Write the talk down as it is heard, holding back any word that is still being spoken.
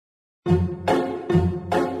I'm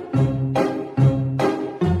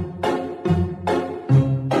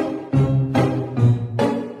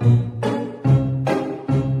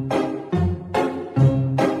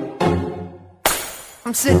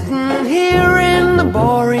sitting here in the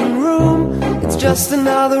boring room. It's just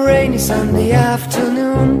another rainy Sunday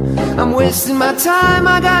afternoon. I'm wasting my time,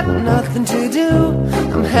 I got nothing to do.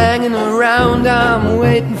 I'm hanging around, I'm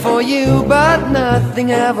waiting for you, but nothing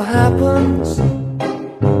ever happens.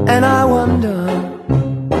 And I wonder,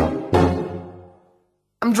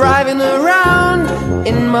 I'm driving around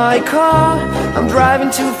in my car. I'm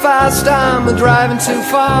driving too fast, I'm driving too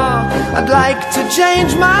far. I'd like to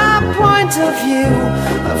change my point of view.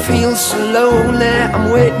 I feel so lonely, I'm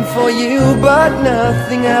waiting for you, but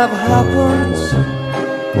nothing ever happens.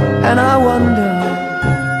 And I wonder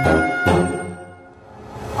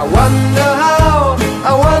how,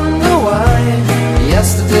 I wonder why.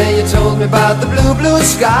 Yesterday you told me about the blue, blue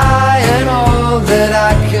sky, and all that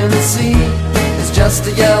I can see is just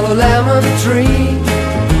a yellow lemon tree.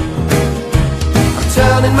 I'm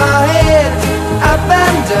turning my head up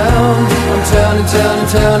and down. I'm turning, turning,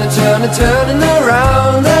 turning, turning, turning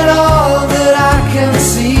around, and all that I can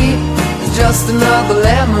see is just another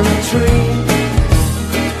lemon tree.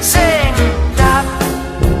 Sing da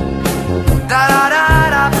da da da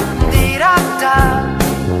da dee da da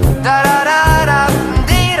da da da da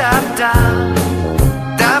dee da da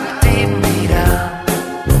da dee dee da.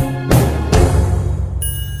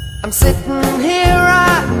 I'm sitting here,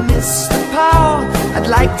 I miss the power. I'd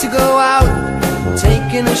like to go out,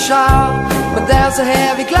 taking a shower, but there's a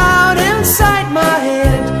heavy cloud inside my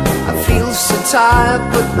head. I feel so tired,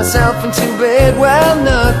 put myself into bed. Well,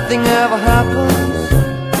 nothing ever happens,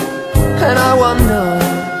 and I wonder.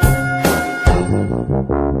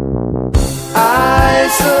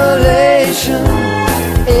 Isolation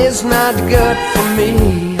is not good for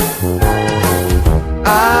me.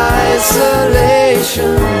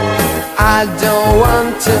 Isolation, I don't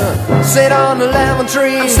want to sit on a lemon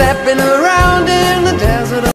tree. I'm stepping around in the desert.